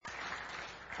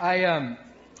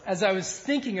As I was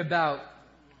thinking about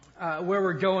where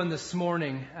we're going this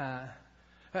morning,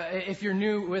 if you're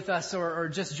new with us or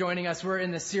just joining us, we're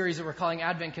in this series that we're calling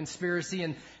Advent Conspiracy,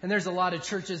 and there's a lot of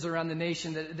churches around the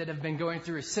nation that have been going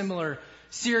through a similar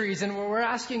series, and we're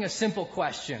asking a simple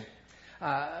question.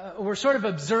 We're sort of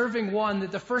observing, one,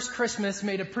 that the first Christmas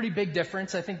made a pretty big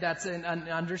difference. I think that's an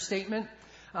understatement.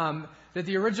 That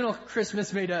the original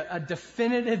Christmas made a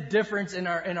definitive difference in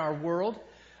our world.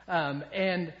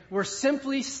 And we're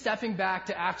simply stepping back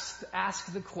to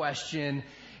ask the question,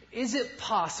 is it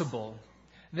possible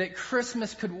that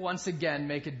Christmas could once again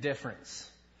make a difference?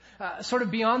 Sort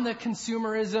of beyond the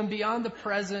consumerism, beyond the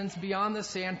presents, beyond the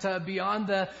Santa, beyond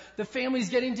the families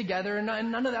getting together, and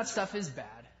none of that stuff is bad.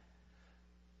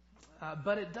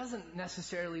 But it doesn't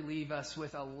necessarily leave us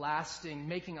with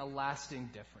making a lasting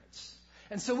difference.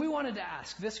 And so we wanted to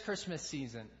ask this Christmas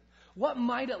season, what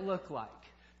might it look like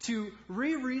to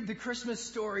reread the Christmas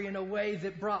story in a way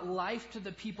that brought life to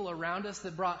the people around us,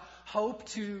 that brought hope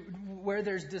to where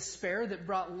there's despair, that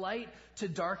brought light to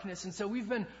darkness? And so we've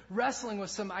been wrestling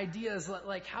with some ideas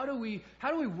like how do we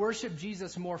worship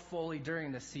Jesus more fully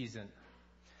during this season?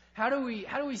 How do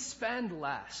we spend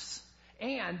less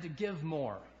and give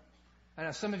more? I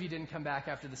know some of you didn't come back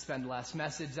after the spend less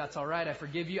message. That's all right. I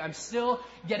forgive you. I'm still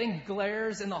getting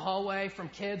glares in the hallway from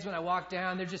kids when I walk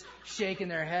down. They're just shaking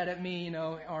their head at me,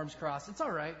 arms crossed. It's all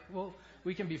right. Well,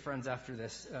 we can be friends after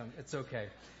this. It's okay.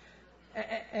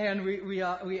 And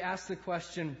we asked the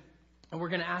question, and we're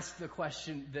going to ask the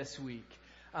question this week.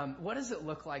 What does it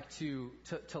look like to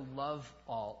love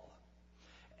all?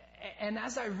 And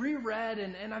as I reread,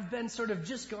 and I've been sort of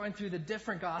just going through the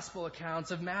different gospel accounts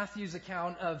of Matthew's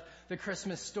account of the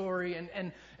Christmas story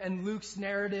and Luke's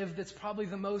narrative that's probably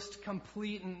the most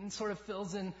complete and sort of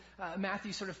fills in,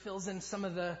 Matthew sort of fills in some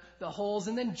of the holes.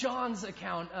 And then John's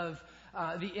account of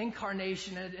the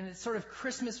incarnation, and it's sort of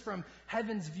Christmas from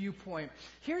heaven's viewpoint.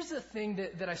 Here's the thing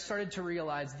that I started to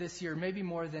realize this year, maybe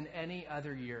more than any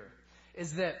other year,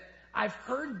 is that I've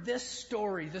heard this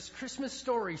story, this Christmas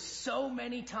story, so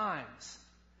many times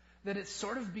that it's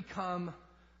sort of become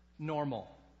normal.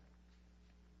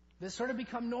 It's sort of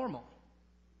become normal.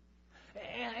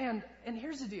 And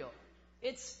here's the deal.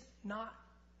 It's not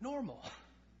normal.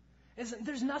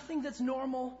 There's nothing that's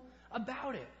normal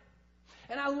about it.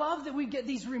 And I love that we get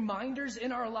these reminders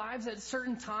in our lives at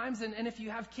certain times. And if you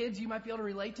have kids, you might be able to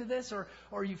relate to this,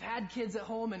 or you've had kids at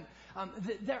home. And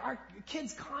there are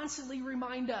kids constantly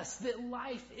remind us that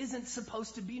life isn't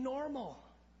supposed to be normal.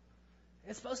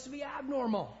 It's supposed to be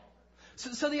abnormal.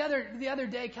 So the other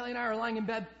day, Kelly and I were lying in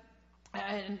bed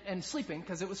and sleeping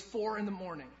because it was 4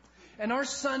 a.m. And our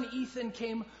son Ethan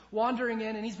came wandering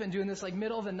in, and he's been doing this like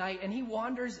middle of the night, and he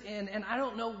wanders in, and I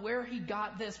don't know where he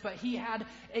got this, but he had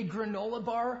a granola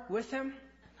bar with him.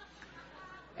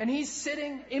 And he's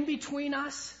sitting in between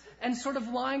us and sort of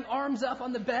lying arms up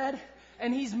on the bed,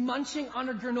 and he's munching on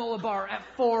a granola bar at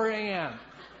 4 a.m.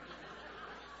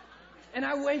 And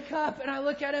I wake up and I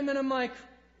look at him and I'm like,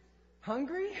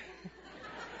 hungry?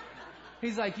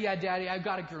 He's like, yeah, Daddy, I've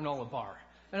got a granola bar.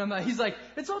 And I'm like, he's like,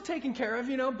 it's all taken care of,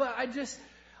 but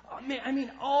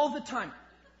all the time.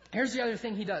 Here's the other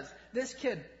thing he does. This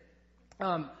kid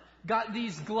got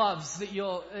these gloves that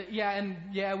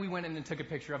we went in and took a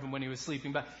picture of him when he was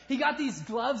sleeping. But he got these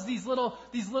gloves, these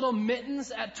little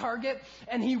mittens at Target,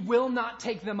 and he will not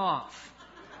take them off.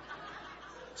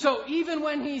 So even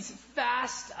when he's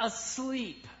fast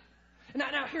asleep.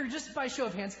 Now here, just by show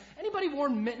of hands, anybody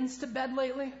worn mittens to bed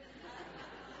lately?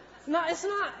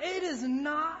 It is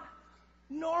not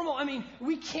normal.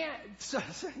 We can't, so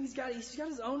he's got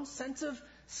his own sense of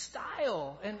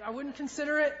style, and I wouldn't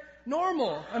consider it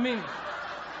normal.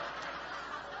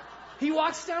 He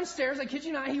walks downstairs, I kid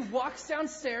you not, he walks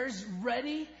downstairs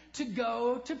ready to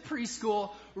go to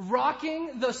preschool,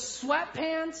 rocking the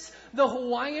sweatpants, the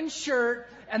Hawaiian shirt,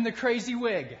 and the crazy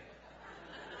wig.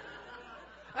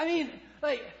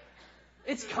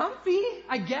 It's comfy,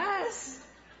 I guess.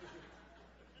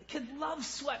 Kid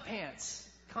loves sweatpants.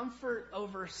 Comfort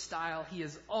over style. He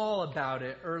is all about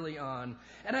it early on.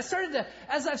 And as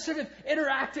I've sort of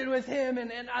interacted with him,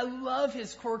 and I love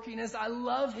his quirkiness. I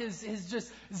love his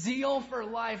just zeal for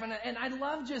life. And I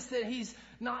love just that he's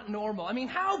not normal.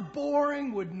 How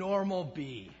boring would normal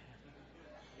be?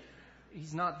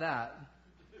 He's not that.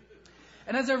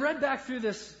 And as I read back through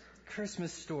this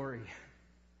Christmas story,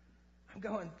 I'm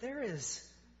going, there is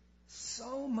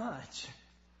so much.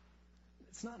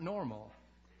 It's not normal.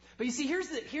 But you see, here's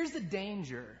the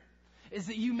danger, is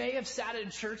that you may have sat in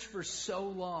church for so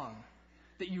long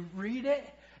that you read it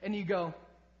and you go,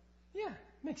 yeah,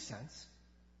 makes sense.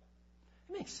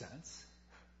 It makes sense.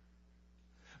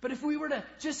 But if we were to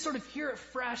just sort of hear it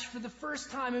fresh for the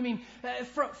first time, I mean,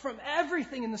 from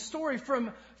everything in the story,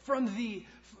 from the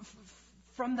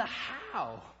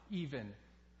how even,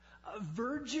 a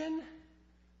virgin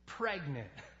pregnant,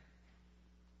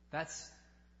 that's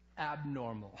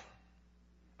abnormal.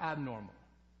 Abnormal.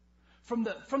 From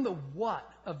the what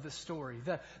of the story,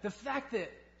 the fact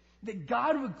that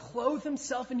God would clothe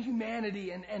himself in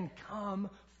humanity and come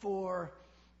for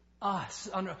us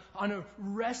on a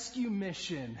rescue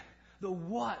mission. The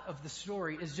what of the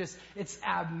story is just, it's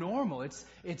abnormal.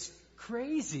 It's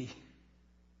crazy.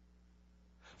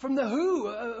 From the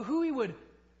who he would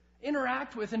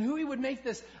interact with and who he would make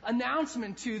this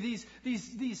announcement to,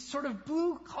 these sort of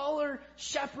blue-collar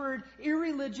shepherd,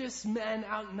 irreligious men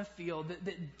out in the field,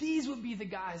 that these would be the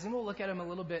guys, and we'll look at them a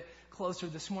little bit closer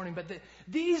this morning, but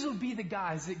these would be the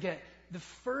guys that get the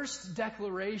first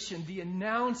declaration, the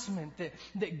announcement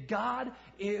that God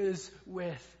is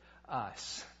with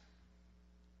us.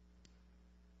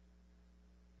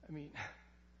 I mean,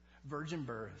 virgin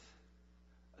birth,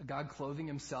 God clothing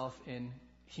himself in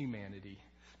humanity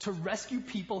to rescue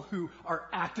people who are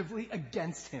actively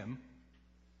against him,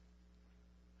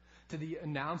 to the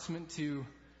announcement to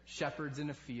shepherds in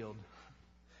a field.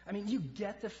 I mean, you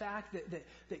get the fact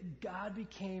that God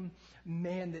became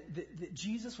man, that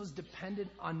Jesus was dependent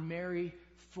on Mary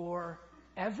for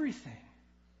everything.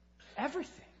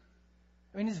 Everything.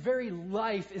 I mean, his very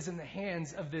life is in the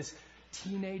hands of this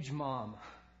teenage mom.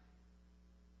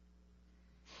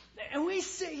 And we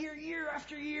sit here year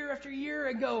after year after year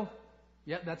and go,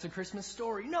 yeah, that's a Christmas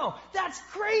story. No, that's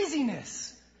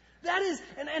craziness. That is,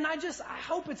 and I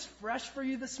hope it's fresh for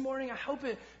you this morning. I hope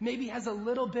it maybe has a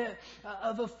little bit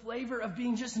of a flavor of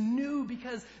being just new,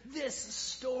 because this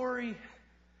story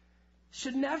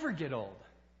should never get old.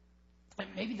 And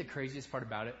maybe the craziest part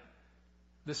about it,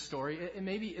 the story, it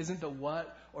maybe isn't the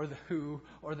what or the who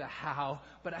or the how,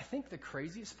 but I think the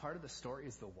craziest part of the story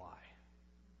is the why.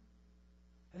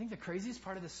 I think the craziest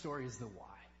part of the story is the why.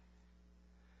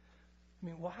 I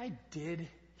mean, why did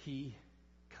he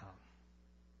come?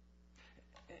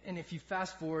 And if you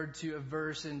fast forward to a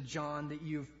verse in John that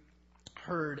you've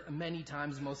heard many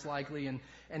times most likely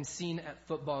and seen at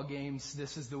football games,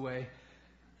 this is the way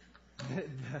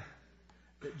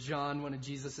that John, one of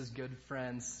Jesus' good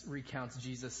friends, recounts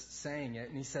Jesus saying it.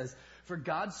 And he says, "For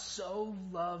God so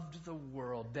loved the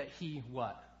world that he"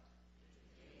 what?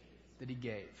 That he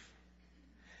gave.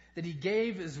 That he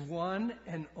gave his one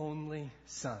and only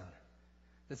Son.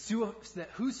 That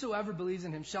whosoever believes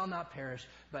in him shall not perish,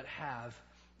 but have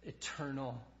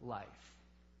eternal life.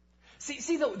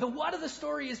 See, the what of the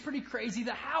story is pretty crazy.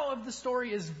 The how of the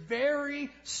story is very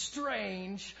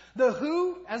strange. The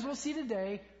who, as we'll see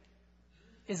today,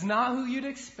 is not who you'd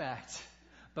expect,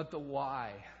 but the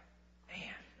why.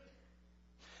 Man.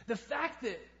 The fact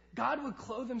that God would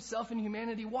clothe himself in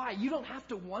humanity, why? You don't have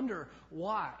to wonder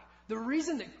why. The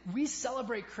reason that we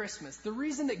celebrate Christmas, the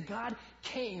reason that God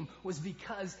came, was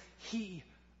because he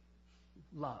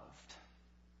loved.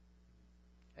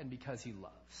 And because he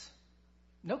loves.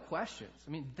 No questions.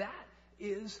 I mean, that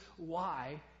is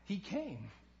why he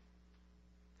came.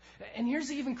 And here's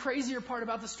the even crazier part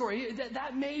about the story.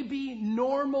 That may be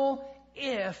normal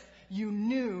if you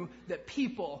knew that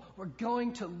people were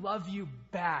going to love you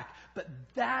back. But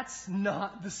that's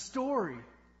not the story.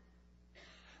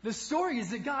 The story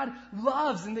is that God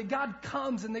loves and that God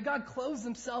comes and that God clothes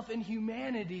himself in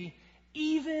humanity,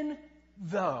 even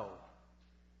though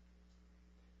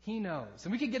he knows.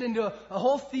 And we could get into a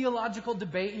whole theological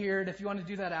debate here, and if you want to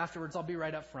do that afterwards, I'll be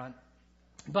right up front.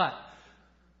 But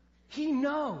he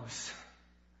knows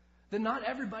that not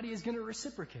everybody is going to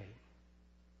reciprocate.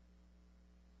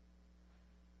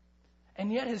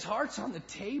 And yet his heart's on the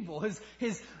table.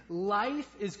 His life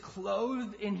is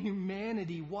clothed in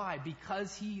humanity. Why?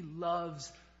 Because he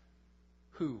loves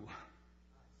who?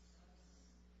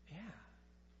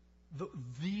 Yeah.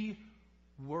 The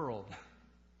world.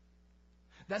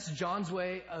 That's John's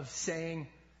way of saying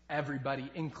everybody,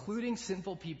 including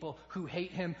sinful people who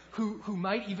hate him, who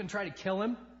might even try to kill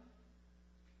him.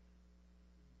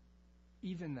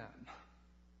 Even them.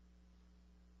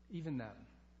 Even them.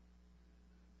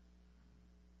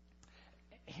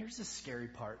 Here's the scary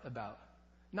part about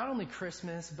not only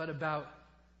Christmas, but about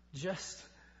just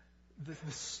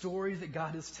the story that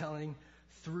God is telling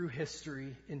through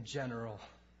history in general.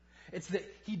 It's that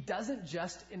he doesn't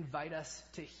just invite us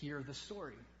to hear the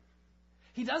story.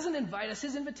 He doesn't invite us.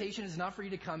 His invitation is not for you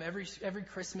to come every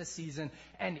Christmas season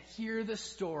and hear the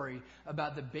story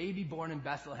about the baby born in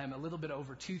Bethlehem a little bit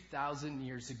over 2,000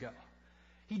 years ago.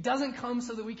 He doesn't come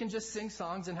so that we can just sing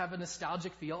songs and have a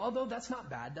nostalgic feel, although that's not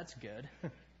bad, that's good.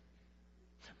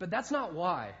 But that's not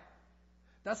why.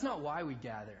 That's not why we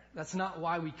gather. That's not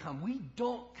why we come. We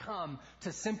don't come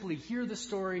to simply hear the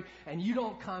story, and you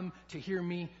don't come to hear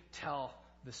me tell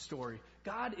the story.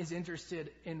 God is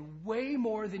interested in way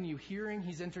more than you hearing.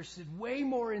 He's interested way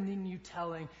more in than you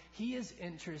telling. He is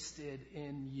interested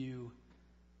in you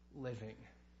living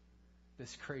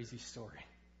this crazy story.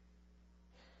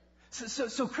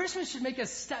 So Christmas should make us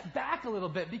step back a little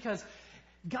bit, because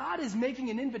God is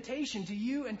making an invitation to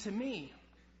you and to me.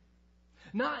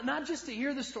 Not just to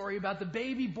hear the story about the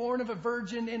baby born of a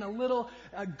virgin in a little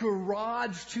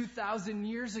garage 2,000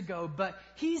 years ago, but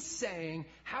he's saying,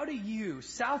 how do you,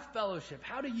 South Fellowship,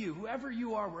 how do you, whoever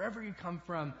you are, wherever you come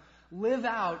from, live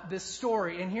out this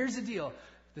story? And here's the deal.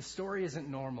 The story isn't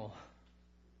normal.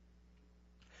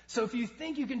 So if you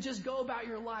think you can just go about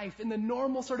your life in the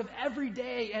normal sort of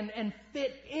everyday and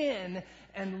fit in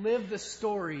and live the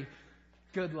story,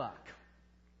 good luck.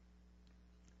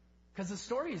 Because the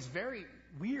story is very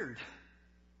weird.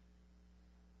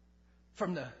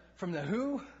 From the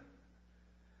who,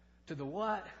 to the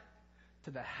what,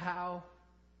 to the how,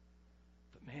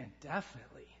 but man,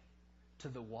 definitely to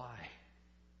the why.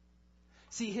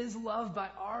 See, his love by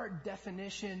our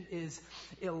definition is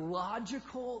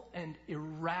illogical and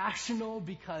irrational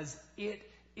because it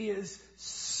is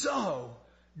so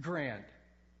grand.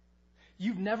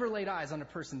 You've never laid eyes on a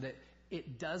person that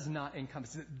it does not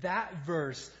encompass. That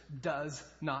verse does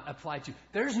not apply to.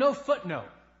 There's no footnote.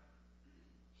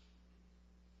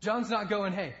 John's not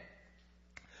going, hey,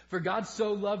 for God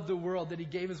so loved the world that he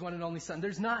gave his one and only son.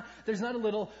 There's not a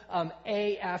little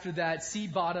A after that, C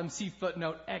bottom, C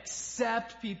footnote,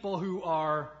 except people who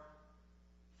are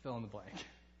fill in the blank.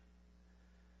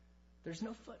 There's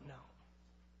no footnote.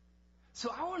 So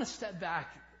I want to step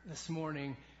back this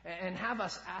morning and have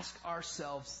us ask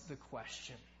ourselves the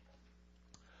question.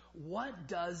 What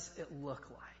does it look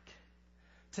like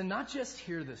to not just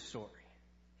hear the story,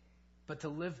 but to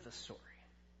live the story?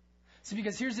 See,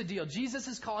 because here's the deal. Jesus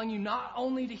is calling you not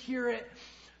only to hear it,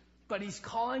 but he's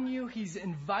calling you, he's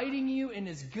inviting you in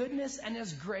his goodness and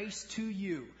his grace to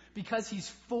you, because he's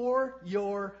for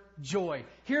your joy.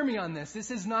 Hear me on this.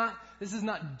 This is not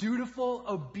dutiful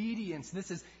obedience. This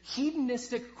is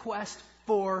hedonistic quest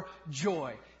for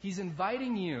joy. He's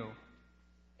inviting you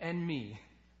and me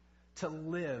to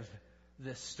live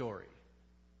this story,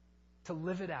 to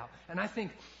live it out. And I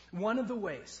think one of the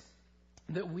ways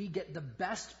that we get the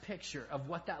best picture of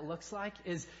what that looks like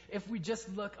is if we just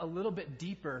look a little bit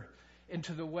deeper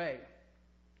into the way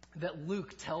that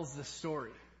Luke tells the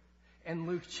story. In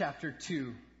Luke chapter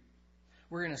 2,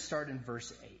 we're going to start in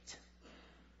verse 8.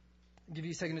 I'll give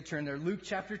you a second to turn there. Luke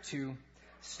chapter 2,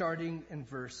 starting in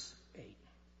verse 8.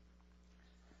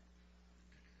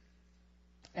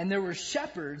 And there were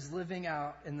shepherds living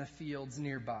out in the fields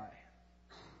nearby,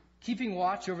 keeping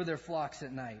watch over their flocks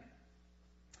at night.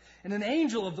 And an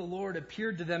angel of the Lord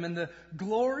appeared to them, and the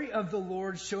glory of the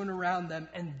Lord shone around them,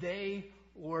 and they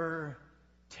were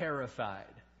terrified.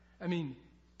 I mean,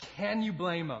 can you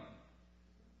blame them?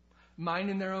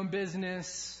 Minding their own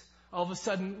business, all of a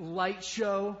sudden light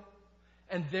show,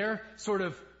 and they're sort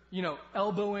of,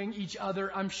 elbowing each other,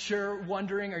 I'm sure,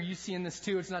 wondering, are you seeing this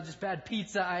too? It's not just bad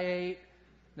pizza I ate.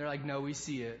 They're like, no, we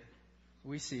see it.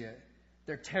 We see it.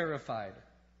 They're terrified.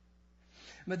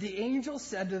 But the angel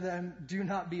said to them, do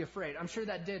not be afraid. I'm sure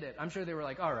that did it. I'm sure they were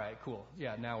like, all right, cool.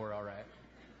 Yeah, now we're all right.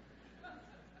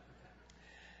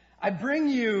 I bring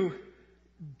you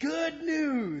good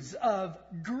news of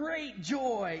great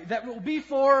joy that will be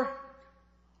for...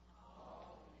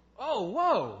 Oh,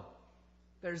 whoa.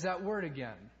 There's that word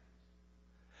again.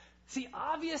 See,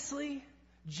 obviously,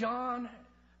 John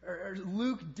or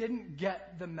Luke didn't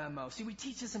get the memo. See, we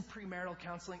teach this in premarital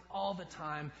counseling all the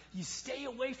time. You stay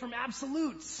away from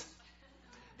absolutes.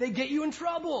 They get you in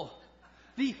trouble.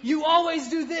 You always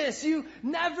do this. You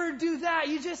never do that.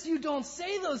 You don't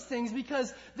say those things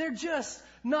because they're just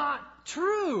not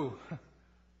true.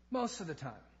 Most of the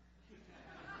time.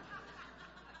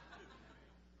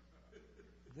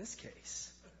 In this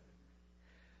case,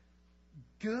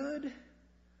 good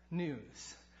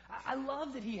news. I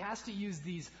love that he has to use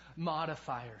these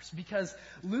modifiers, because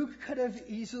Luke could have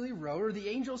easily wrote, or the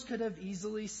angels could have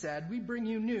easily said, we bring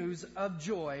you news of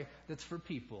joy that's for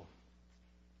people.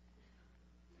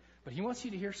 But he wants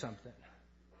you to hear something.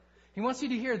 He wants you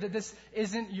to hear that this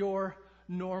isn't your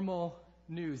normal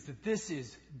news, that this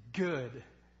is good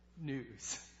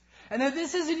news. And that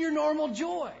this isn't your normal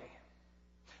joy.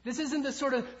 This isn't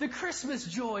the Christmas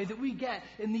joy that we get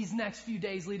in these next few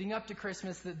days leading up to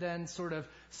Christmas that then sort of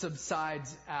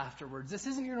subsides afterwards. This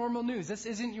isn't your normal news. This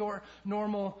isn't your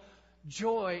normal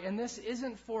joy. And this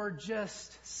isn't for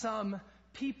just some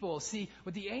people. See,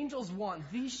 what the angels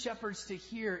want these shepherds to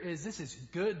hear is this is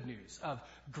good news of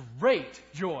great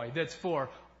joy that's for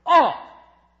all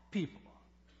people.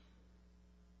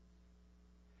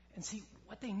 And see,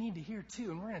 what they need to hear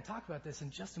too, and we're going to talk about this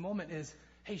in just a moment, is,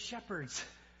 hey, shepherds,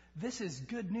 this is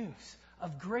good news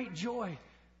of great joy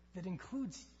that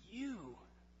includes you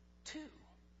too.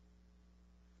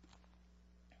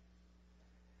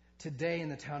 Today in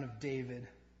the town of David,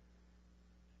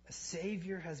 a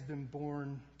Savior has been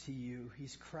born to you.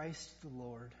 He's Christ the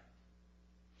Lord.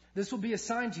 This will be a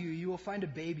sign to you. You will find a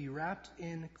baby wrapped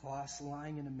in cloths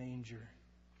lying in a manger.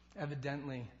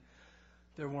 Evidently,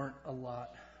 there weren't a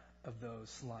lot of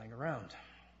those lying around.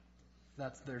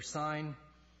 That's their sign.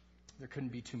 There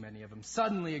couldn't be too many of them.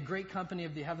 Suddenly, a great company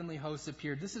of the heavenly hosts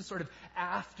appeared. This is sort of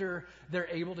after they're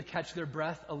able to catch their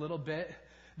breath a little bit.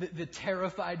 The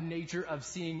terrified nature of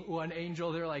seeing one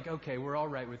angel, they're like, okay, we're all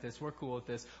right with this. We're cool with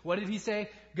this. What did he say?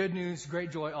 Good news,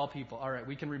 great joy, all people. All right,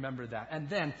 we can remember that. And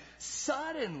then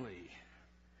suddenly,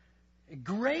 a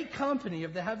great company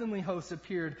of the heavenly hosts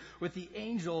appeared with the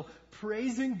angel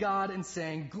praising God and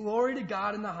saying, glory to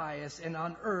God in the highest, and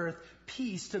on earth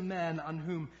peace to men on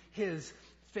whom his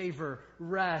favor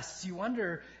rests. You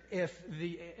wonder if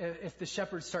the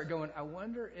shepherds start going, I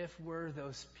wonder if we're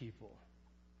those people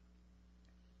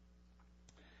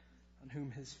on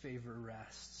whom his favor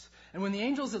rests. And when the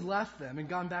angels had left them and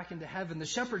gone back into heaven, the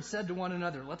shepherds said to one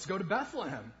another, let's go to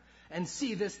Bethlehem and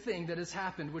see this thing that has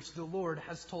happened, which the Lord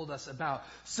has told us about.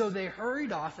 So they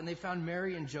hurried off, and they found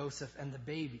Mary and Joseph and the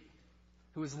baby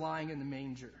who was lying in the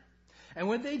manger. And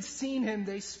when they'd seen him,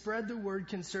 they spread the word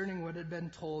concerning what had been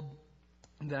told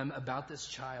them about this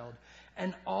child.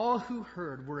 And all who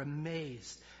heard were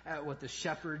amazed at what the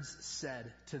shepherds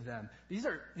said to them. These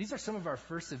are some of our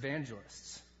first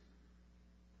evangelists.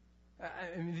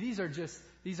 I mean, these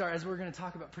are, as we're going to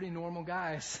talk about, pretty normal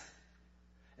guys.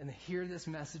 And they hear this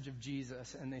message of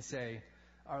Jesus and they say,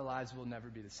 our lives will never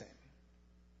be the same.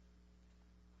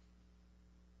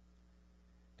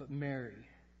 But Mary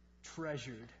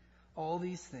treasured all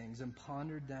these things and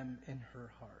pondered them in her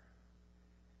heart.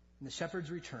 And the shepherds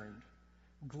returned,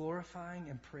 glorifying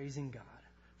and praising God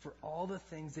for all the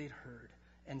things they'd heard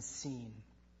and seen,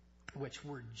 which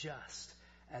were just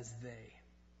as they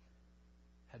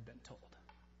had been told.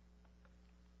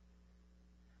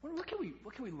 What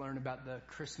can we learn about the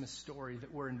Christmas story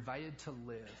that we're invited to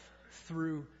live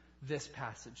through this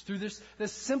passage, through this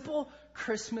simple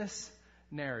Christmas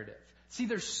narrative? See,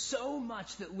 there's so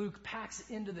much that Luke packs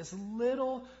into this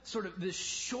little this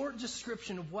short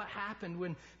description of what happened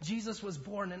when Jesus was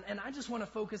born. And I just want to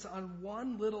focus on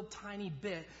one little tiny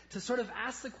bit to sort of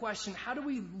ask the question, how do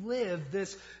we live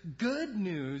this good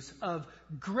news of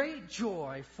great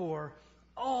joy for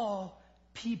all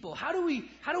people? How do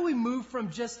we move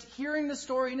from just hearing the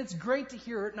story, and it's great to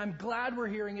hear it, and I'm glad we're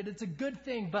hearing it, it's a good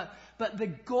thing, but the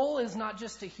goal is not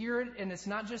just to hear it, and it's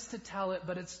not just to tell it,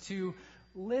 but it's to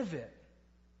live it.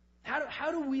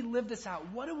 How do we live this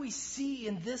out? What do we see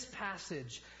in this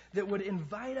passage that would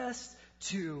invite us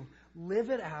to live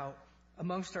it out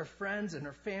amongst our friends and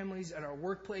our families and our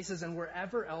workplaces and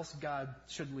wherever else God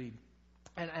should lead?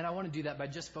 And I want to do that by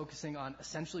just focusing on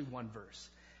essentially one verse.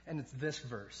 And it's this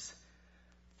verse,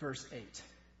 verse 8.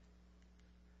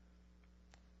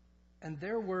 And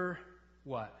there were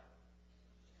what?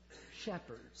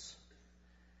 Shepherds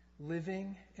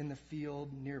living in the field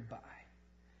nearby,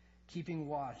 keeping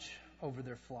watch over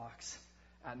their flocks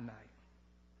at night.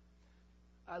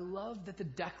 I love that the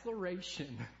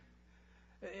declaration,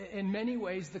 in many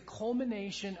ways, the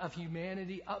culmination of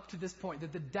humanity up to this point,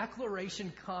 that the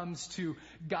declaration comes to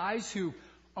guys who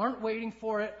aren't waiting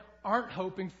for it, aren't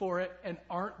hoping for it, and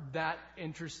aren't that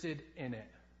interested in it.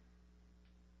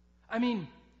 I mean,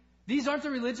 these aren't the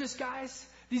religious guys.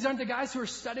 These aren't the guys who are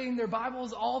studying their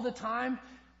Bibles all the time.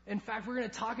 In fact, we're going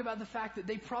to talk about the fact that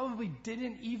they probably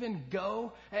didn't even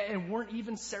go and weren't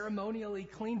even ceremonially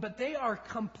clean, but they are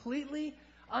completely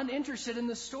uninterested in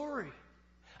the story.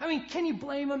 I mean, can you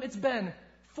blame them? It's been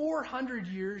 400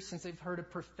 years since they've heard a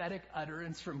prophetic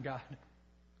utterance from God.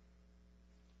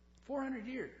 400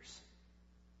 years.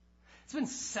 It's been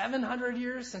 700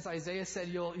 years since Isaiah said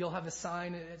you'll have a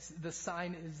sign. The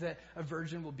sign is that a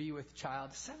virgin will be with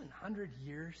child. 700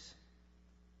 years.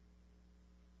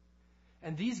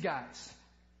 And these guys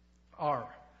are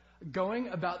going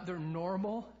about their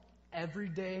normal,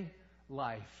 everyday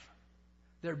life.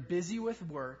 They're busy with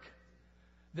work.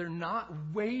 They're not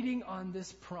waiting on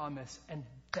this promise. And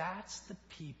that's the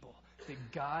people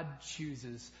that God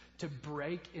chooses to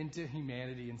break into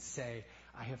humanity and say,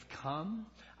 I have come,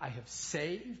 I have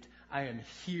saved, I am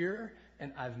here,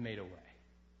 and I've made a way.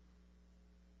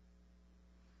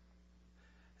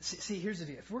 See, here's the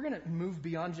deal. If we're going to move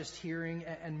beyond just hearing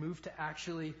and move to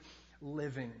actually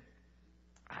living,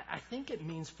 I think it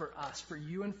means for us, for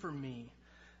you and for me,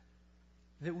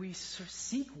 that we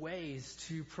seek ways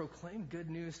to proclaim good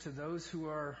news to those who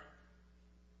are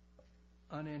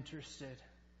uninterested,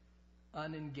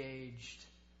 unengaged,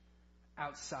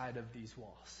 outside of these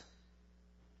walls.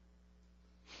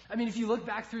 I mean, if you look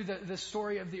back through the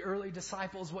story of the early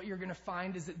disciples, what you're going to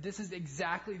find is that this is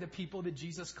exactly the people that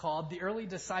Jesus called. The early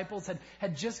disciples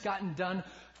had just gotten done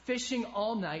fishing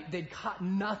all night. They'd caught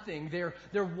nothing.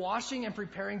 They're washing and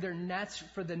preparing their nets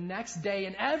for the next day,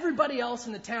 and everybody else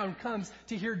in the town comes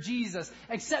to hear Jesus,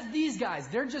 except these guys.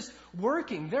 They're just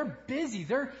working. They're busy.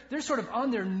 They're sort of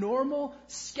on their normal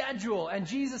schedule. And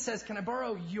Jesus says, "Can I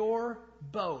borrow your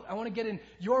boat? I want to get in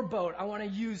your boat. I want to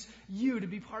use you to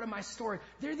be part of my story."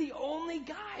 They're the only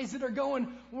guys that are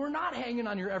going, "We're not hanging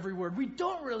on your every word. We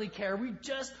don't really care. We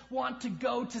just want to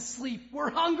go to sleep. We're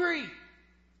hungry."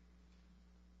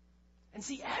 And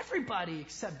see, everybody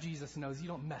except Jesus knows you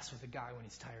don't mess with a guy when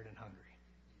he's tired and hungry.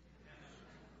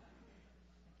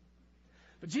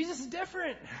 But Jesus is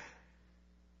different.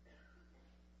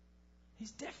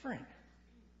 He's different.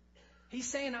 He's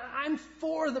saying, I'm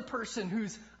for the person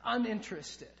who's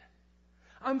uninterested.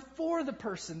 I'm for the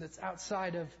person that's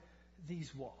outside of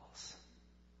these walls.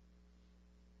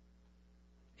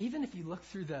 Even if you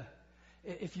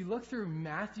look through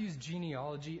Matthew's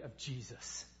genealogy of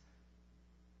Jesus,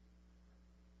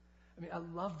 I mean,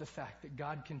 I love the fact that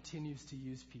God continues to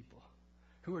use people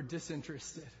who are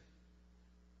disinterested,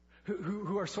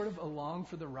 who are sort of along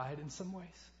for the ride in some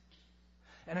ways.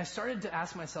 And I started to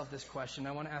ask myself this question.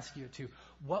 I want to ask you too.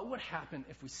 What would happen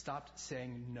if we stopped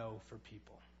saying no for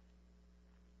people?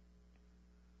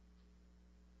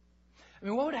 I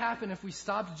mean, what would happen if we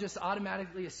stopped just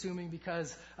automatically assuming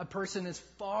because a person is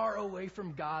far away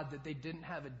from God that they didn't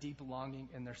have a deep longing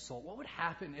in their soul? What would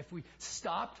happen if we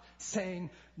stopped saying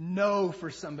no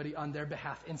for somebody on their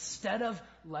behalf instead of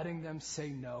letting them say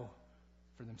no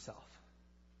for themselves?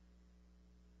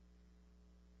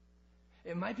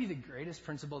 It might be the greatest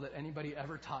principle that anybody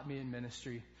ever taught me in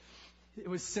ministry. It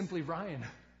was simply, Ryan,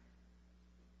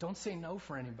 don't say no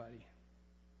for anybody.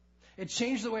 It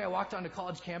changed the way I walked onto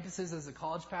college campuses as a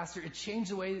college pastor. It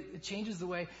changes the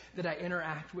way that I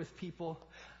interact with people.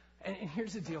 And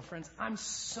here's the deal, friends. I'm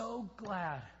so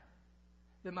glad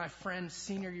that my friend's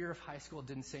senior year of high school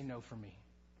didn't say no for me.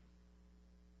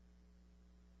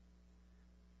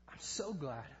 I'm so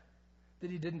glad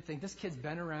that he didn't think, this kid's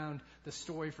been around the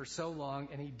story for so long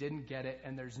and he didn't get it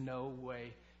and there's no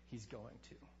way he's going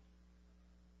to.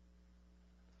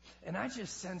 And I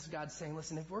just sense God saying,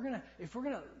 listen, if we're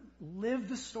gonna live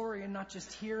the story and not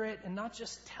just hear it and not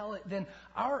just tell it, then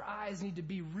our eyes need to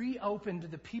be reopened to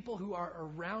the people who are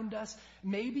around us,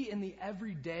 maybe in the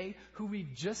everyday, who we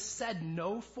just said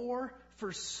no for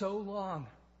so long.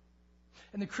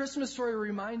 And the Christmas story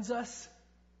reminds us,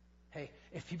 hey,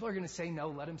 if people are going to say no,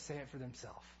 let them say it for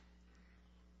themselves.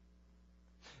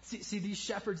 See, these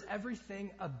shepherds,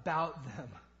 everything about them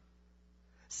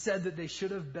said that they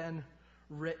should have been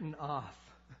written off.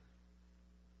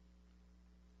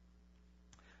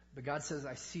 But God says,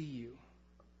 I see you,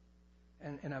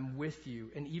 and I'm with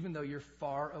you. And even though you're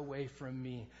far away from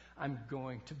me, I'm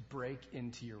going to break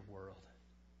into your world.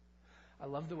 I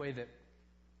love the way that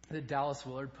Dallas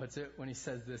Willard puts it when he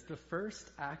says this: the first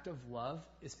act of love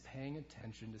is paying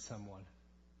attention to someone.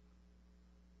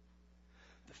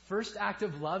 The first act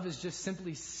of love is just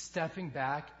simply stepping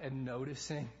back and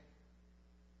noticing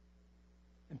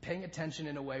and paying attention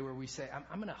in a way where we say,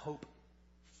 I'm going to hope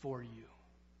for you.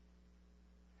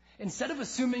 Instead of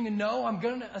assuming a no, I'm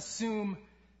going to assume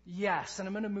yes, and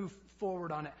I'm going to move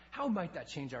forward on it. How might that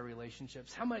change our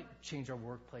relationships? How might it change our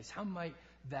workplace? How might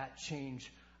that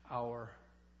change our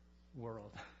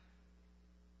world?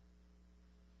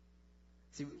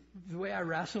 See, the way I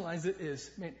rationalize it is,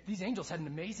 man, these angels had an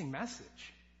amazing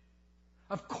message.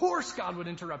 Of course God would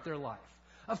interrupt their life.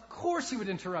 Of course he would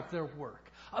interrupt their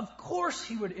work. Of course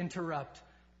he would interrupt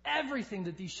everything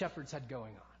that these shepherds had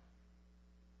going on.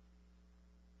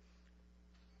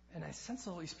 And I sense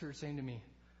the Holy Spirit saying to me,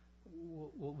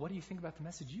 well, what do you think about the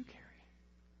message you carry?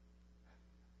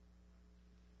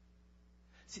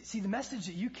 See, the message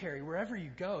that you carry wherever you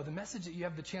go, the message that you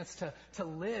have the chance to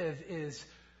live is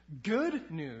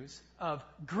good news of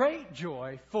great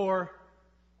joy for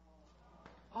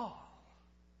all.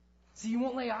 See, you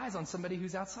won't lay eyes on somebody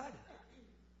who's outside of that.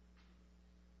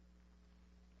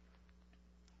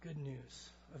 Good news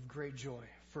of great joy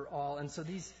for all. And so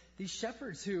these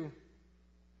shepherds who,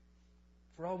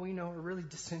 for all we know, are really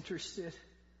disinterested,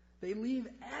 they leave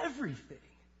everything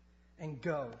and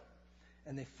go,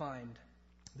 and they find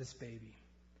this baby.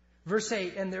 Verse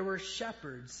 8, and there were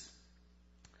shepherds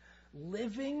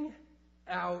living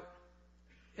out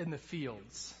in the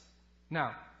fields.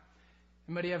 Now,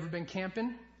 anybody ever been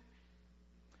camping?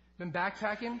 Been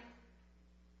backpacking?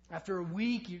 After a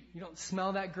week, you don't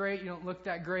smell that great, you don't look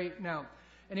that great. Now,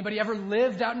 anybody ever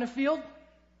lived out in a field?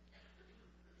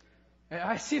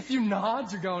 I see a few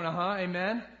nods. You're going,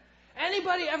 amen.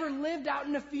 Anybody ever lived out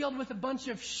in a field with a bunch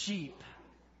of sheep?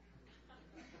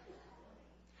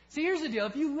 See, here's the deal.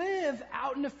 If you live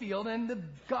out in the field, and the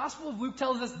Gospel of Luke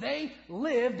tells us they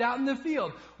lived out in the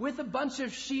field with a bunch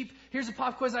of sheep. Here's a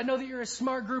pop quiz. I know that you're a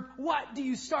smart group. What do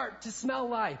you start to smell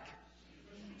like?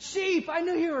 Sheep. I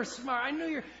knew you were smart.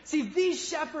 See, these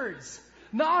shepherds,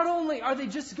 not only are they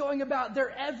just going about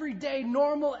their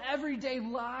normal, everyday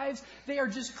lives, they are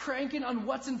just cranking on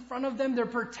what's in front of them. They're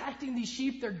protecting these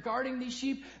sheep. They're guarding these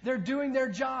sheep. They're doing their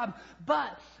job.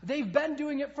 But they've been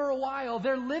doing it for a while.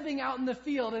 They're living out in the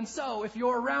field. And so, if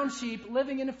you're around sheep,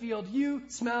 living in a field, you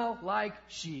smell like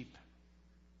sheep.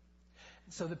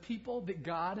 So the people that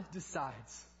God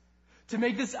decides to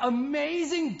make this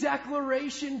amazing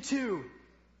declaration to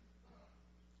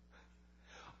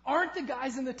aren't the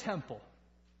guys in the temple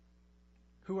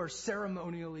who are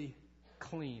ceremonially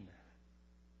clean.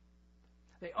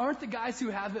 They aren't the guys who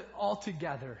have it all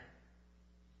together.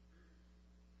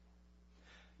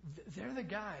 They're the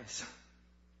guys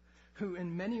who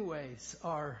in many ways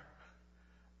are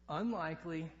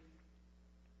unlikely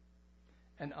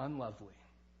and unlovely.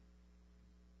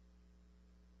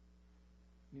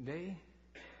 They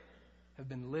have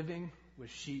been living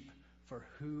with sheep for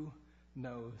who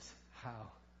knows how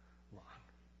long.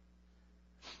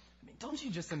 I mean, don't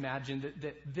you just imagine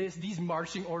that these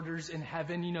marching orders in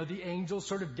heaven, the angels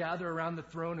sort of gather around the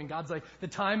throne and God's like, the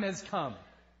time has come.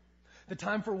 The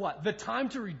time for what? The time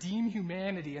to redeem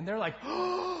humanity. And they're like,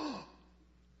 oh,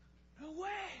 no way.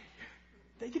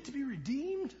 They get to be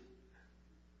redeemed?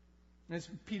 And as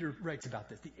Peter writes about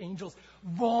this, the angels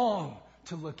long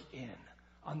to look in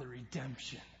on the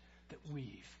redemption that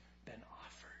we've been offered.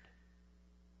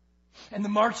 And the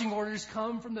marching orders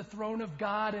come from the throne of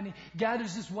God, and he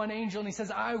gathers this one angel and he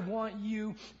says, I want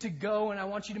you to go and I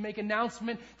want you to make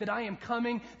announcement that I am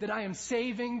coming, that I am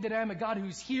saving, that I am a God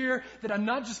who's here, that I'm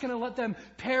not just going to let them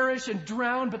perish and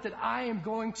drown, but that I am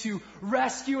going to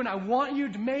rescue. And I want you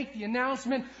to make the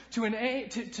announcement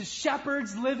to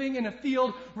shepherds living in a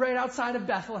field right outside of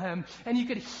Bethlehem. And you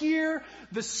could hear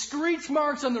the screech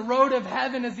marks on the road of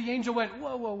heaven as the angel went,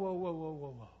 whoa, whoa, whoa, whoa, whoa,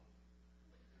 whoa, whoa.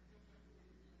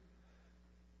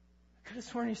 I could have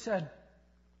sworn he said,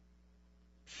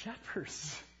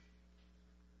 shepherds.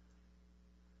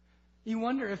 You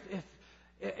wonder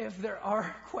if there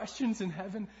are questions in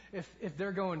heaven, if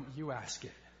they're going, you ask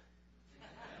it.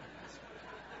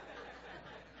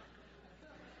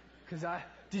 Because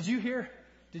did you hear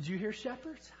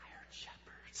shepherds? I heard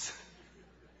shepherds.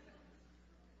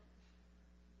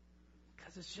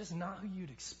 Because it's just not who you'd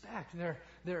expect.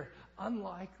 They're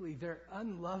unlikely. They're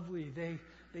unlovely.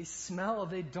 They smell.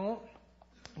 They don't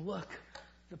look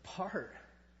the part.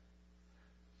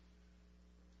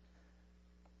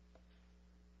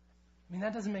 I mean,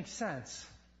 that doesn't make sense.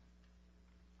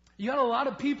 You got a lot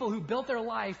of people who built their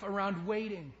life around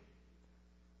waiting.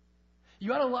 You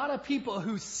got a lot of people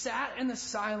who sat in the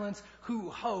silence, who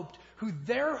hoped, who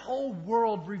their whole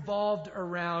world revolved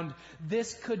around,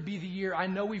 this could be the year. I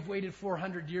know we've waited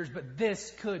 400 years, but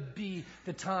this could be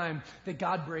the time that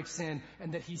God breaks in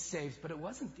and that he saves. But it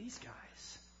wasn't these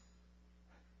guys.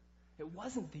 It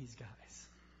wasn't these guys.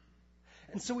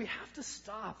 And so we have to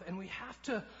stop and we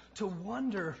have to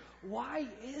wonder, why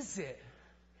is it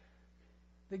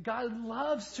that God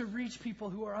loves to reach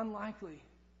people who are unlikely,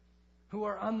 who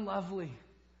are unlovely,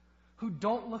 who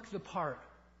don't look the part?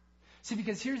 See,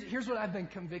 because here's what I've been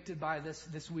convicted by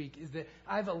this week, is that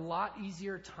I have a lot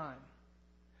easier time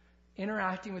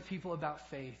interacting with people about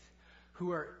faith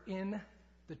who are in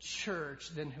the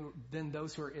church than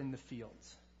those who are in the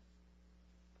fields.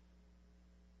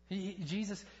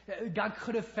 God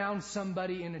could have found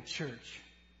somebody in a church.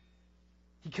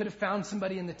 He could have found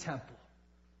somebody in the temple.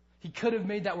 He could have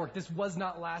made that work. This was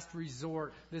not last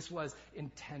resort. This was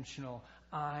intentional.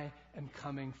 I am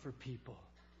coming for people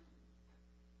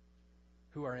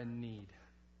who are in need.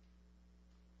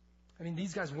 I mean,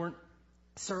 these guys weren't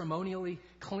ceremonially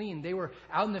clean. They were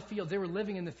out in the field. They were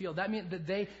living in the field. That meant that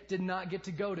they did not get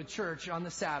to go to church on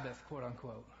the Sabbath, quote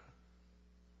unquote.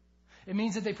 It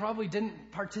means that they probably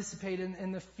didn't participate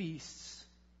in the feasts.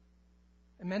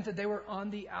 It meant that they were on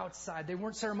the outside. They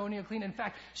weren't ceremonially clean. In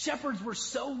fact, shepherds were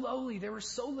so lowly, they were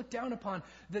so looked down upon,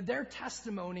 that their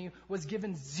testimony was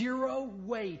given zero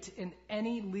weight in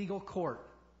any legal court.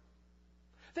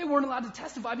 They weren't allowed to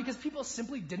testify because people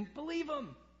simply didn't believe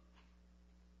them.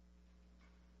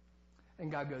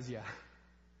 And God goes, yeah,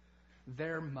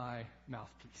 they're my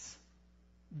mouthpiece.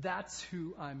 That's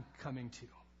who I'm coming to.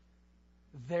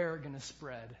 They're going to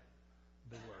spread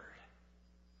the word.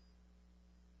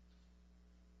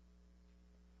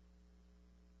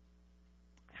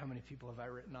 How many people have I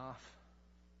written off?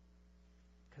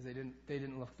 Because they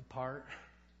didn't look the part.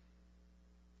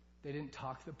 They didn't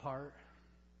talk the part.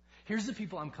 Here's the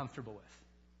people I'm comfortable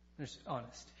with. Just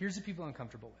honest. Here's the people I'm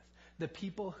comfortable with. The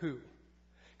people who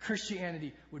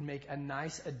Christianity would make a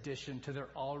nice addition to their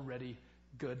already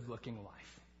good-looking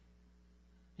life.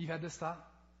 You've had this thought?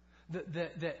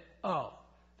 That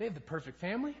they have the perfect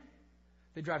family.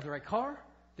 They drive the right car.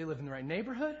 They live in the right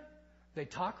neighborhood. They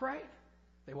talk right.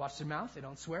 They watch their mouth. They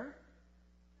don't swear.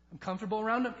 I'm comfortable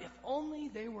around them. If only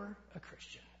they were a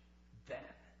Christian then.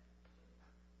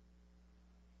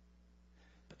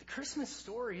 But the Christmas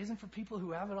story isn't for people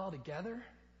who have it all together.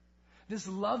 This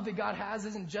love that God has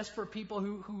isn't just for people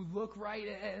who look right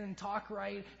and talk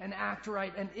right and act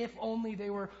right, and if only they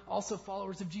were also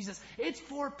followers of Jesus. It's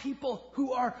for people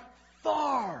who are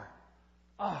far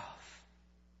off.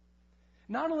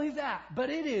 Not only that, but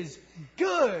it is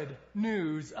good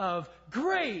news of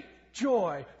great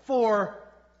joy for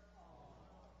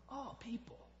all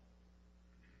people.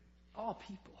 All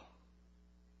people.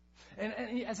 And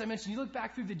as I mentioned, you look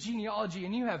back through the genealogy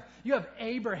and you have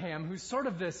Abraham, who's sort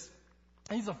of this,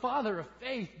 he's a father of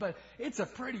faith, but it's a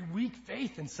pretty weak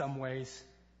faith in some ways.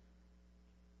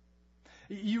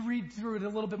 You read through it a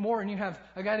little bit more, and you have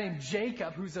a guy named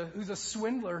Jacob, who's a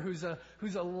swindler, who's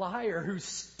a liar, who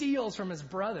steals from his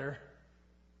brother.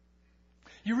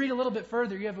 You read a little bit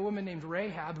further, you have a woman named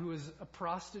Rahab, who is a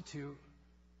prostitute.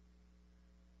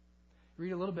 You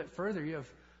read a little bit further, you have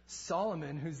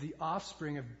Solomon, who's the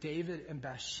offspring of David and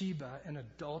Bathsheba, an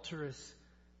adulterous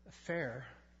affair.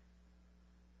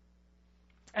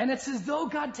 And it's as though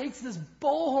God takes this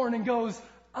bullhorn and goes,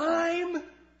 I'm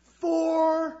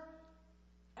for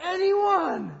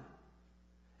anyone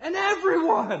and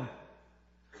everyone.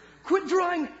 Quit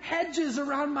drawing hedges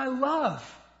around my love.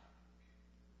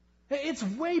 It's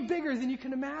way bigger than you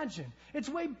can imagine. It's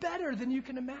way better than you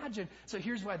can imagine. So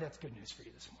here's why that's good news for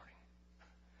you this morning.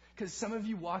 Because some of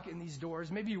you walk in these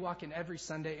doors, maybe you walk in every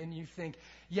Sunday and you think,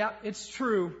 yeah, it's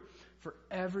true for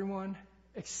everyone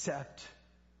except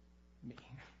me.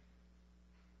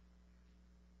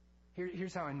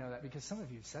 Here's how I know that, because some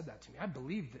of you have said that to me. I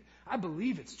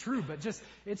believe it's true, but just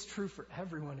it's true for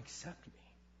everyone except me.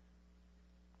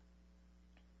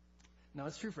 No,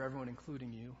 it's true for everyone,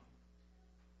 including you.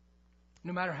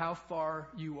 No matter how far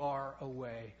you are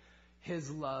away, His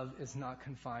love is not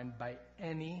confined by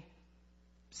any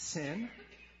sin,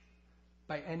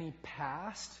 by any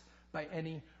past, by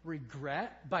any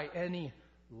regret, by any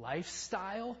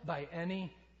lifestyle, by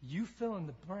any you fill in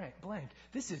the blank.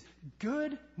 This is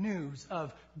good news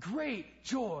of great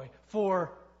joy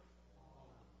for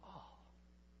all.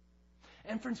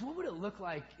 And friends, what would it look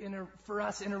like for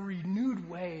us in a renewed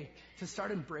way to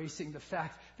start embracing the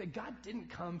fact that God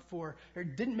didn't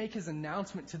didn't make His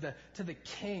announcement to the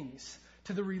kings,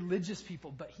 to the religious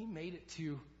people, but He made it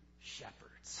to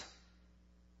shepherds?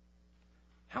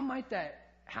 How might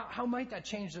that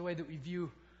change the way that we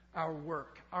view our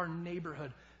work, our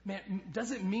neighborhood? Man,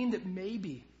 does it mean that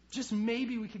maybe, just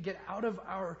maybe, we could get out of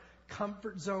our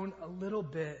comfort zone a little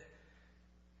bit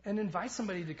and invite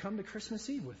somebody to come to Christmas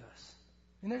Eve with us?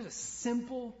 And there's a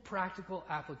simple, practical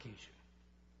application.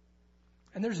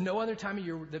 And there's no other time of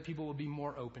year that people will be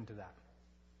more open to that.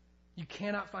 You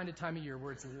cannot find a time of year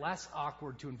where it's less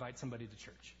awkward to invite somebody to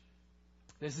church.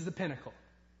 This is the pinnacle.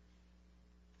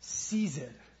 Seize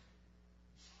it.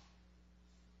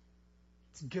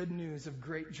 Good news of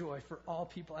great joy for all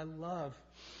people. I love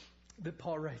that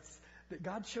Paul writes that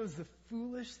God chose the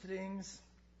foolish things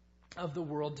of the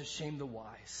world to shame the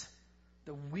wise,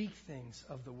 the weak things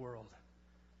of the world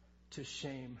to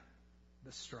shame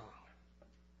the strong.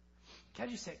 Can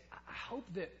I just say, I hope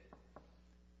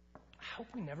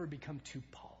we never become too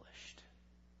polished.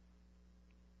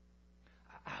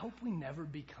 I hope we never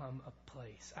become a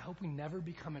place. I hope we never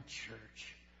become a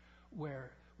church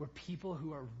where people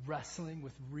who are wrestling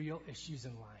with real issues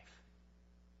in life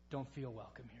don't feel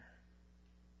welcome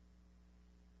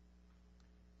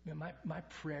here. My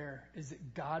prayer is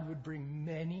that God would bring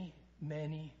many,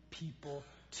 many people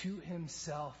to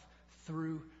Himself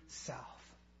through South.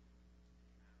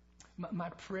 My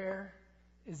prayer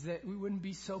is that we wouldn't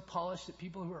be so polished that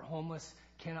people who are homeless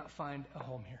cannot find a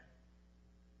home here.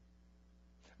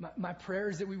 My prayer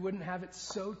is that we wouldn't have it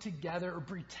so together, or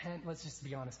pretend, let's just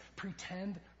be honest,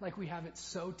 pretend like we have it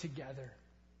so together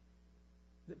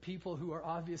that people who are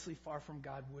obviously far from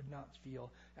God would not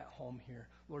feel at home here.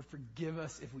 Lord, forgive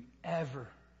us if we ever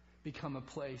become a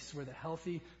place where the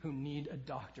healthy who need a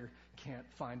doctor can't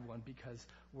find one because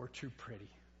we're too pretty.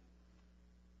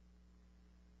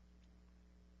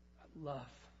 I love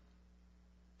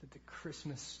that the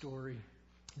Christmas story,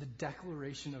 the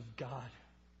declaration of God,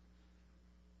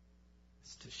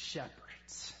 is to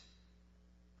shepherds.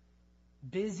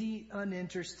 Busy,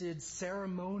 uninterested,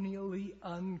 ceremonially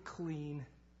unclean,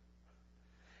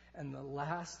 and the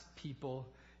last people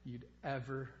you'd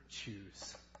ever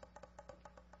choose.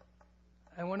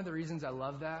 And one of the reasons I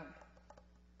love that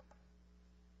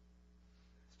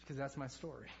is because that's my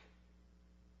story.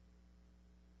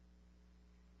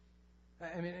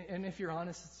 I mean, and if you're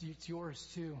honest, it's yours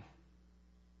too.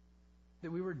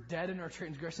 That we were dead in our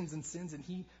transgressions and sins, and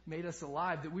He made us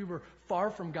alive. That we were far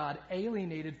from God,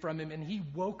 alienated from Him, and He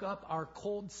woke up our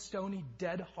cold, stony,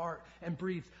 dead heart and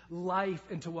breathed life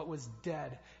into what was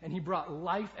dead. And He brought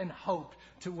life and hope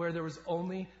to where there was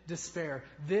only despair.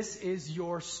 This is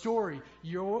your story.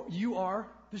 You are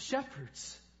the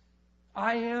shepherds.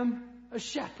 I am a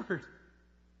shepherd.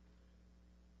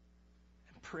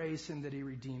 And praise Him that He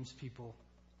redeems people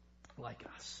like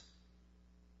us.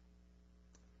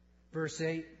 Verse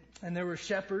 8, and there were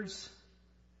shepherds,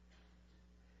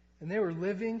 and they were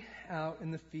living out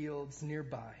in the fields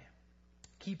nearby,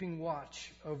 keeping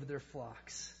watch over their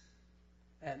flocks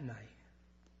at night.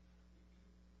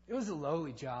 It was a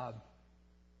lowly job.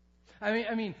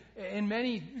 I mean, in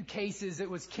many cases, it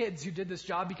was kids who did this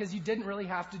job because you didn't really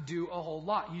have to do a whole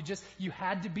lot. You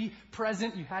had to be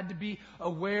present, you had to be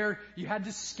aware, you had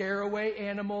to scare away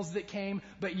animals that came,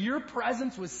 but your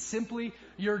presence was simply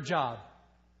your job.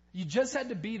 You just had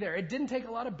to be there. It didn't take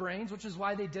a lot of brains, which is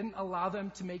why they didn't allow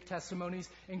them to make testimonies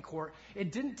in court.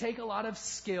 It didn't take a lot of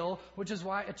skill, which is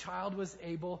why a child was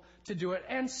able to do it.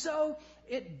 And so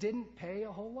it didn't pay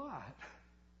a whole lot.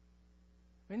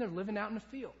 I mean, they're living out in the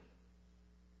field.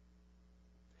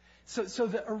 So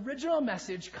the original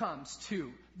message comes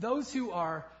to those who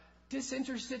are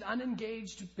disinterested,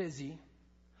 unengaged, busy,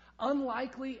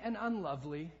 unlikely and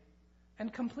unlovely,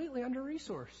 and completely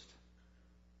under-resourced.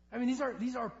 I mean,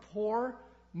 these are poor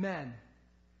men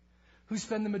who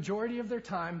spend the majority of their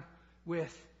time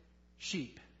with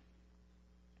sheep.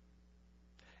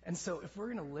 And so if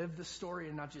we're going to live the story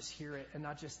and not just hear it and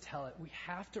not just tell it, we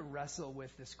have to wrestle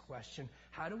with this question.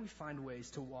 How do we find ways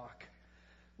to walk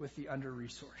with the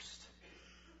under-resourced?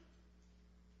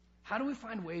 How do we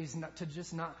find ways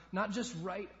not just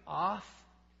write off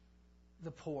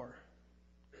the poor,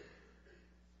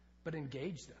 but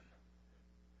engage them,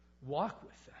 walk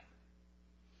with them?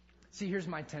 See, here's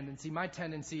my tendency. My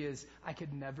tendency is I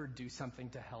could never do something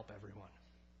to help everyone.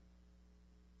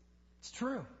 It's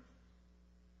true.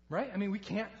 Right? I mean,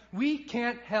 we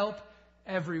can't help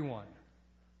everyone.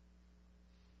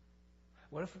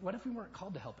 What if we weren't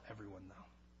called to help everyone,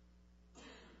 though?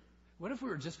 What if we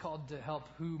were just called to help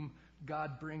whom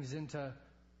God brings into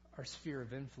our sphere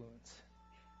of influence?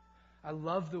 I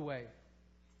love the way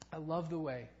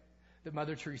that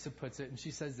Mother Teresa puts it, and she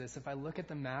says this: if I look at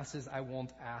the masses, I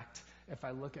won't act. If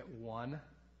I look at one,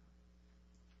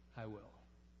 I will.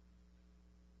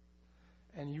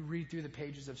 And you read through the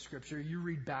pages of Scripture, you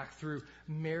read back through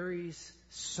Mary's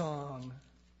song,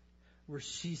 where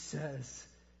she says,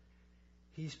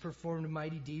 He's performed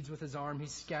mighty deeds with His arm.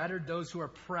 He's scattered those who are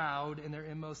proud in their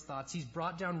inmost thoughts. He's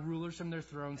brought down rulers from their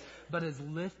thrones, but has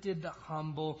lifted the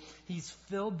humble. He's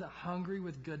filled the hungry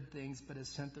with good things, but has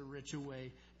sent the rich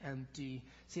away empty.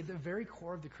 See, at the very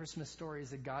core of the Christmas story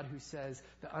is a God who says,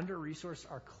 the under-resourced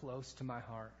are close to my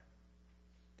heart.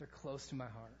 They're close to my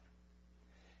heart.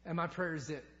 And my prayer is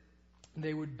that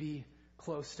they would be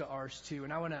close to ours too.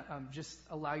 And I want to just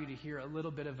allow you to hear a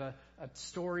little bit of a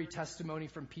story testimony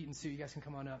from Pete and Sue. You guys can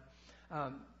come on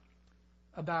up.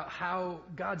 About how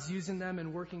God's using them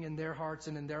and working in their hearts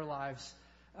and in their lives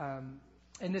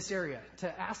in this area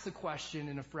to ask the question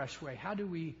in a fresh way. How do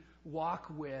we walk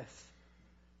with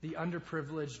the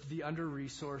underprivileged, the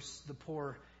under-resourced, the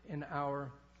poor in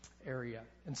our area?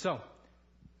 And so,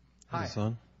 hi. Is this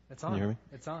on? It's on. Can you hear me?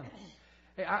 It's on.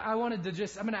 Hey, I wanted to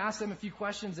I'm going to ask them a few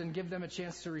questions and give them a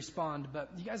chance to respond.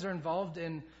 But you guys are involved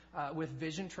with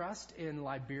Vision Trust in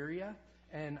Liberia,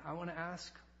 and I want to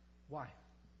ask why.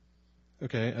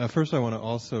 Okay. First, I want to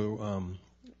also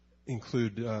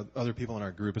include other people in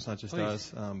our group. It's not just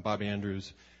Please. us. Bob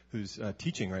Andrews, who's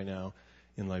teaching right now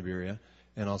in Liberia,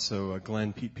 and also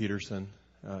Glenn Pete Peterson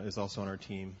is also on our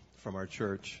team from our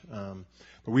church.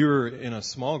 But we were in a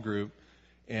small group,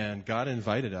 and God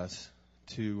invited us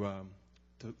to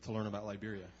learn about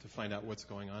Liberia, to find out what's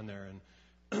going on there.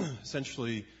 And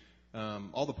essentially,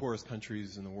 all the poorest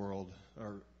countries in the world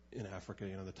are in Africa,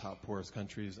 the top poorest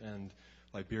countries, and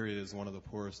Liberia is one of the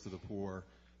poorest of the poor.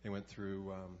 They went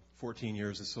through 14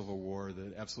 years of civil war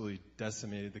that absolutely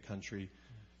decimated the country,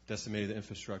 decimated the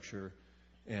infrastructure.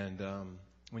 And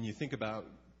when you think about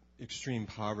extreme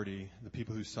poverty, the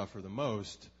people who suffer the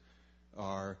most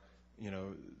are,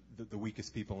 the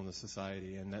weakest people in the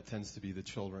society, and that tends to be the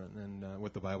children, and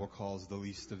what the Bible calls the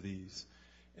least of these.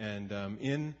 And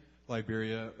in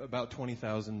Liberia, about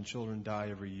 20,000 children die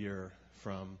every year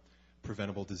from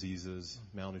preventable diseases,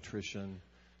 malnutrition.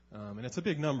 And it's a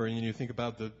big number. And you think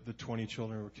about the 20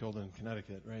 children who were killed in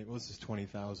Connecticut, right? Well, this is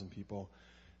 20,000 people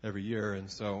every year. And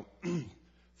so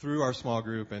through our small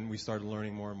group, and we started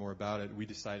learning more and more about it, we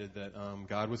decided that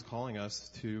God was calling us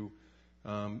to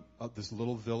this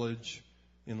little village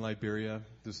in Liberia,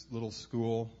 this little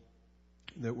school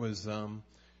that was, kind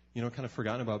of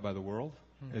forgotten about by the world,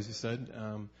 as you said.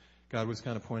 God was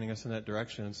kind of pointing us in that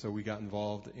direction. And so we got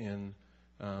involved in,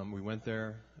 we went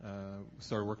there,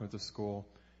 started working with the school.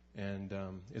 And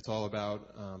it's all about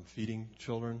feeding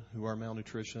children who are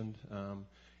malnutritioned,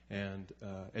 and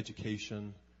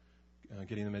education,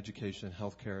 getting them education,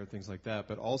 health care, things like that,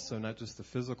 but also not just the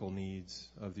physical needs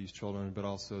of these children, but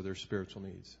also their spiritual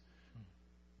needs.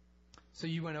 So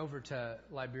you went over to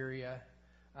Liberia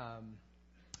a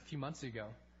few months ago.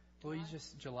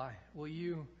 July. Will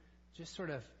you just sort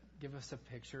of give us a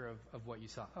picture of what you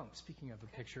saw? Oh, speaking of a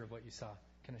picture of what you saw,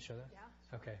 can I show that?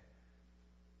 Yeah. Okay.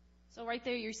 So right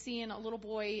there, you're seeing a little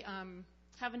boy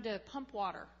having to pump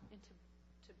water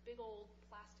into big old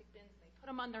plastic bins. They put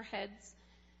them on their heads,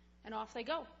 and off they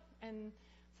go. And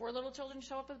 4 little children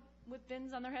show up with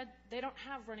bins on their head. They don't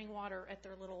have running water at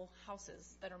their little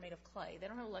houses that are made of clay. They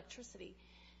don't have electricity.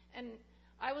 And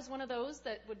I was one of those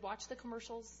that would watch the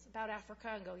commercials about Africa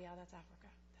and go, yeah, that's Africa.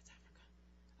 That's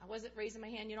Africa. I wasn't raising my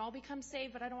hand, I'll become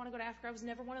saved, but I don't want to go to Africa. I was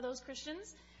never one of those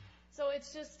Christians. So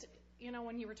it's just,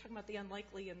 when you were talking about the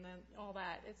unlikely and all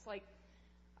that, it's like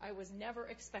I was never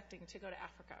expecting to go to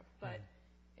Africa, but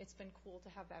it's been cool to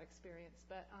have that experience.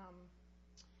 But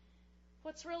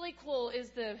what's really cool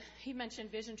is he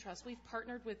mentioned Vision Trust. We've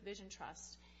partnered with Vision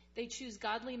Trust. They choose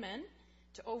godly men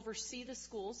to oversee the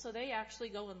school, so they actually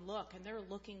go and look, and they're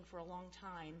looking for a long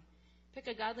time. Pick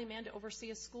a godly man to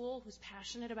oversee a school who's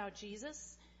passionate about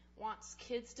Jesus, wants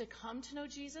kids to come to know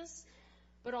Jesus,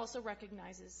 but also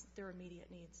recognizes their immediate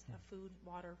needs of food,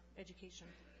 water, education.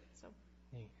 So,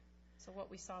 neat. So what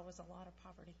we saw was a lot of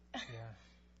poverty. Yeah.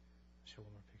 Show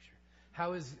one more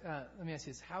picture. Let me ask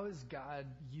you this, how is God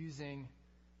using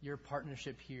your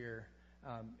partnership here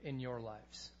in your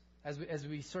lives? As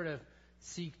we sort of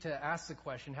seek to ask the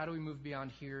question, how do we move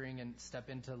beyond hearing and step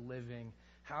into living?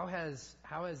 How has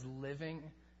living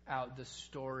out the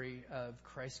story of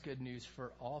Christ's good news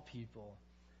for all people,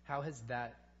 how has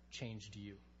that changed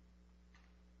you?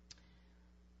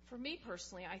 For me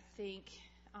personally, I think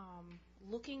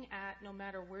looking at no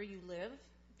matter where you live,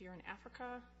 if you're in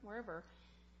Africa, wherever,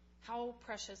 how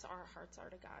precious our hearts are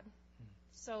to God.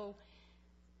 So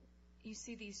you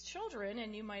see these children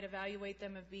and you might evaluate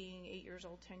them of being 8 years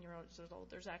old, 10 years old.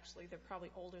 They're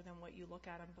probably older than what you look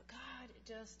at them, but God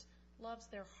just loves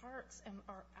their hearts and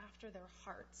are after their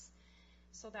hearts.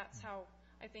 So that's how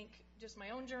I think just my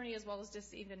own journey, as well as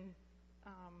just even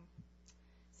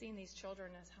seeing these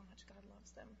children, as how much God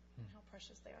loves them and how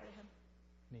precious they are to Him.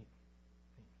 Neat.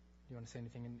 You want to say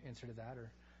anything in answer to that,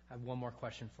 or I have one more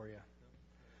question for you?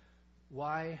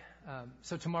 Why?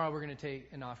 So tomorrow we're going to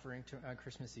take an offering to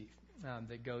Christmas Eve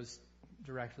that goes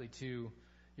directly to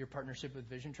your partnership with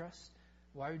Vision Trust.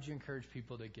 Why would you encourage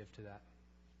people to give to that?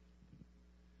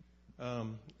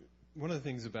 One of the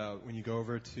things about when you go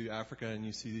over to Africa and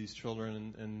you see these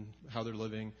children and how they're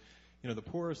living, the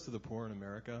poorest of the poor in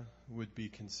America would be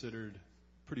considered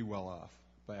pretty well off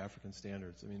by African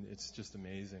standards. I mean, it's just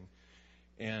amazing.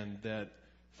 And that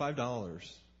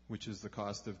 $5, which is the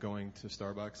cost of going to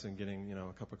Starbucks and getting,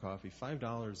 a cup of coffee,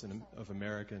 $5 of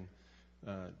American,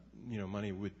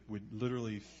 money would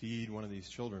literally feed one of these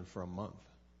children for a month.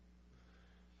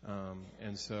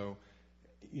 And so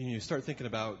you start thinking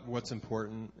about what's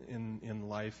important in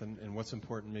life and what's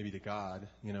important maybe to God,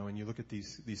 and you look at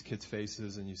these kids'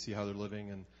 faces and you see how they're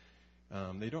living,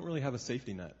 and they don't really have a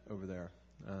safety net over there.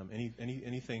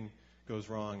 Anything goes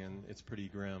wrong and it's pretty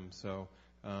grim. So,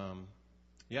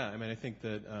 I think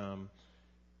that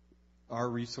our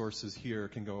resources here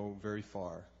can go very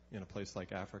far in a place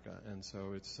like Africa, and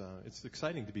so it's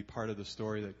exciting to be part of the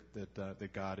story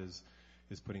that God is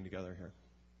putting together here.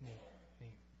 Neat.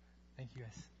 Thank you,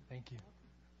 guys. Thank you.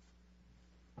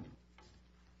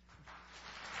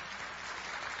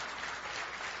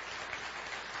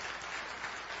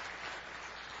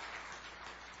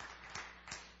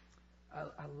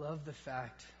 I love the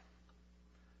fact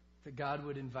that God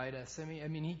would invite us. I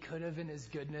mean, He could have in His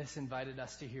goodness invited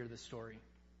us to hear the story.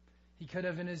 He could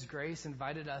have in His grace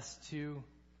invited us to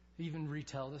even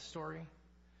retell the story.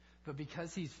 But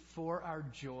because He's for our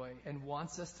joy and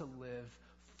wants us to live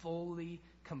fully,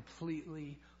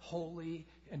 completely, wholly,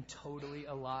 and totally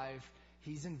alive,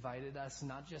 He's invited us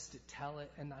not just to tell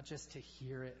it and not just to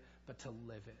hear it, but to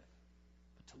live it.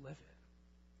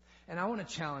 And I want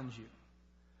to challenge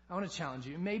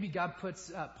you. Maybe God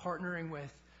puts partnering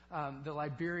with the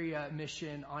Liberia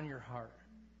mission on your heart.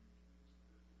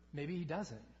 Maybe He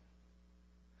doesn't.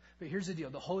 But here's the deal.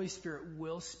 The Holy Spirit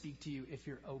will speak to you if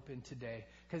you're open today,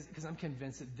 because I'm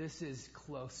convinced that this is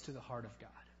close to the heart of God.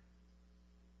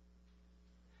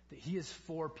 That He is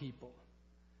for people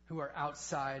who are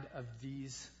outside of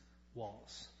these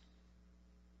walls.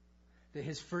 That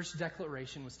His first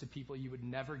declaration was to people you would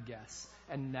never guess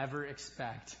and never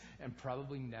expect and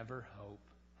probably never hope.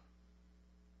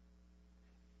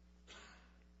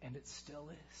 And it still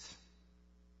is.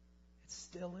 It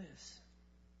still is.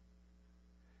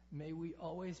 May we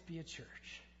always be a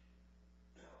church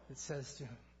that says to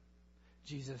Him,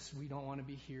 Jesus, we don't want to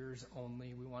be hearers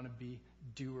only. We want to be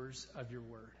doers of your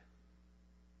word.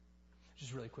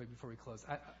 Just really quick before we close.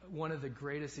 One of the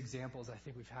greatest examples I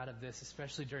think we've had of this,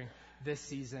 especially during this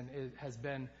season, has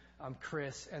been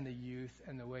Chris and the youth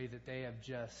and the way that they have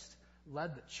just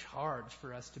led the charge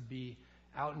for us to be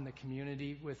out in the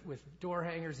community with door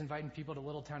hangers, inviting people to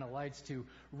Little Town of Lights, to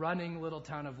running Little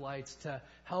Town of Lights, to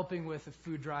helping with a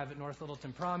food drive at North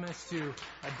Littleton Promise, to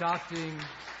adopting.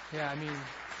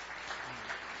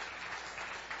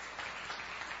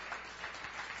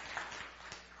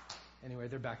 Anyway,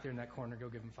 they're back there in that corner. Go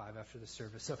give them 5 after the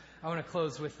service. So I want to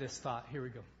close with this thought. Here we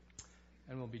go.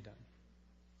 And we'll be done.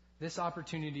 This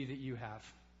opportunity that you have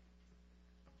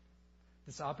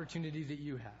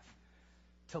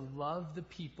to love the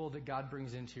people that God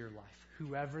brings into your life,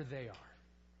 whoever they are,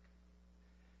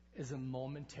 is a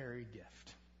momentary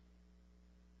gift.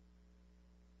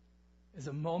 Is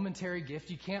a momentary gift.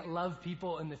 You can't love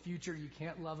people in the future. You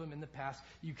can't love them in the past.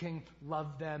 You can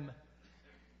love them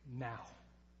now.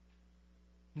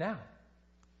 Now.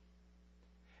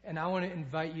 And I want to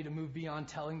invite you to move beyond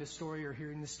telling the story or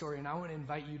hearing the story. And I want to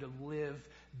invite you to live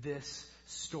this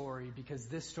story, because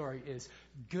this story is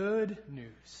good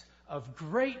news of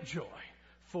great joy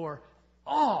for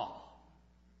all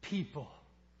people.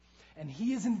 And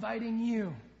He is inviting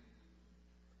you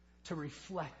to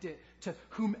reflect it to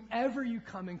whomever you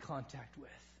come in contact with.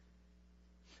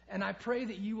 And I pray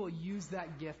that you will use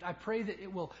that gift. I pray that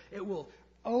it will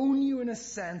own you in a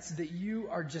sense, that you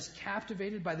are just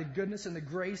captivated by the goodness and the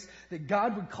grace, that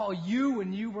God would call you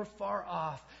when you were far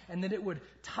off, and that it would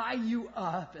tie you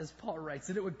up, as Paul writes,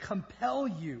 that it would compel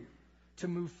you to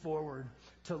move forward,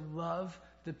 to love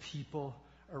the people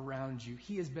around you.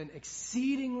 He has been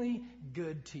exceedingly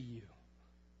good to you.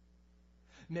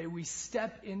 May we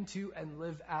step into and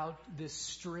live out this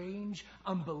strange,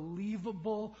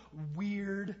 unbelievable,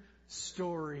 weird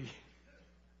story.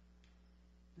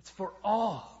 It's for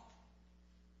all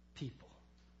people,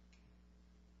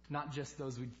 not just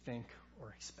those we'd think or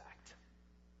expect.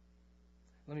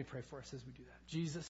 Let me pray for us as we do that. Jesus,